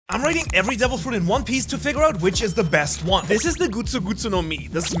I'm rating every devil fruit in One Piece to figure out which is the best one. This is the Gutsu Gutsu no Mi,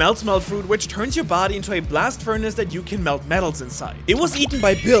 the Smelt fruit, which turns your body into a blast furnace that you can melt metals inside. It was eaten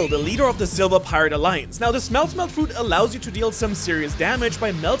by Bill, the leader of the Silver Pirate Alliance. Now, the Smelt fruit allows you to deal some serious damage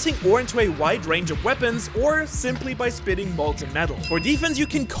by melting ore into a wide range of weapons, or simply by spitting molten metal. For defense, you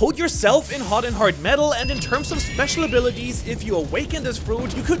can coat yourself in hot and hard metal, and in terms of special abilities, if you awaken this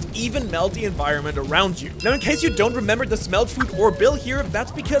fruit, you could even melt the environment around you. Now, in case you don't remember the Smelt fruit or Bill here,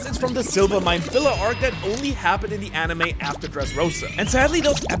 that's because it's from the Silver Mine filler arc that only happened in the anime after Dressrosa. And sadly,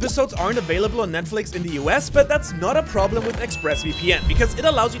 those episodes aren't available on Netflix in the US, but that's not a problem with ExpressVPN, because it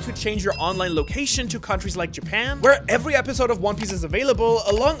allows you to change your online location to countries like Japan, where every episode of One Piece is available,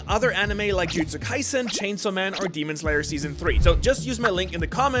 along other anime like Jujutsu Kaisen, Chainsaw Man, or Demon Slayer Season 3. So just use my link in the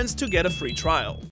comments to get a free trial.